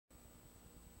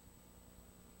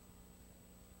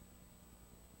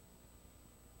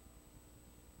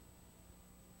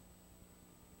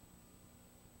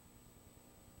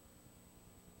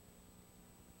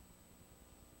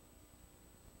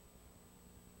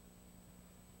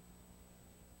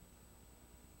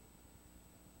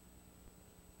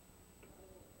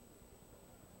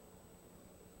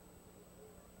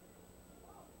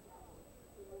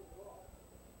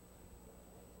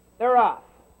they're off.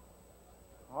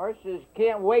 Horses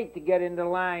can't wait to get into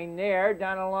line there.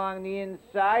 Down along the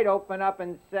inside, open up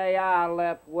and say ah,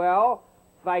 left well.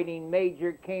 Fighting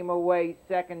Major came away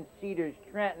second. Cedars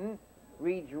Trenton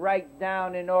reads right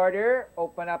down in order.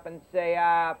 Open up and say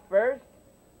ah first.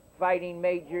 Fighting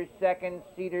Major second.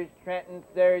 Cedars Trenton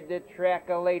third. The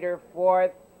Trackolator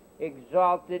fourth.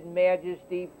 Exalted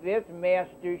Majesty fifth.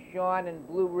 Master Sean and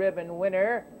Blue Ribbon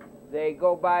winner. They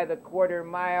go by the quarter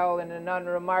mile in an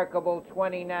unremarkable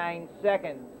 29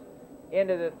 seconds.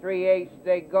 Into the 3/8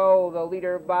 they go. The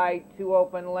leader by 2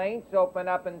 open lengths. Open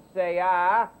up and say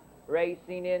ah.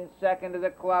 Racing in second to the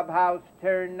clubhouse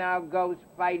turn now goes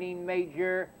Fighting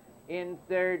Major in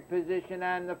third position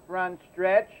on the front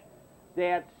stretch.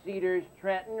 That's Cedars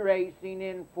Trenton racing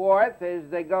in fourth as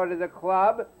they go to the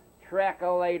club.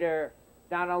 Trackolator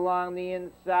down along the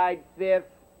inside fifth.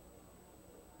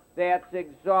 That's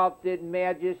Exalted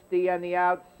Majesty on the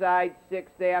outside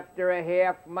sixth after a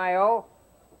half mile.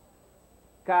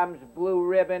 Comes Blue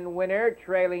Ribbon winner,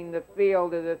 trailing the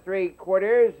field to the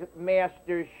 3/4,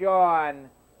 Master Sean.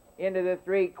 Into the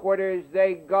 3/4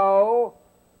 they go.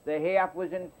 The half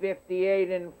was in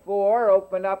 58 4.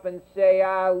 Open up and say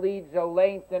ah, leads a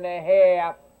length and a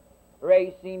half.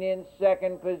 Racing in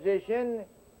second position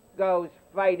goes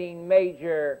Fighting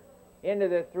Major. Into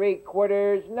the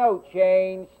 3/4, no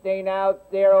change, staying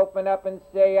out there. Open up and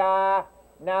say ah.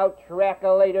 Now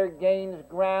Trackolator gains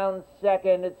ground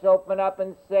second. It's open up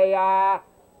and say ah.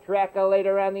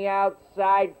 Trackolator on the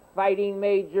outside. Fighting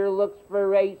Major looks for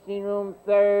Racing Room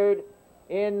third.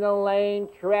 In the lane,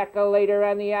 Trackolator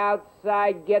on the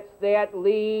outside gets that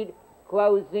lead.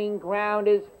 Closing ground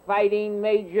is Fighting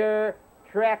Major.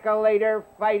 Trackolator,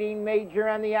 Fighting Major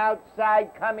on the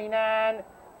outside coming on.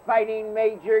 Fighting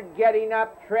Major getting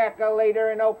up.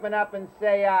 Trackolator and open up and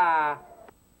say ah.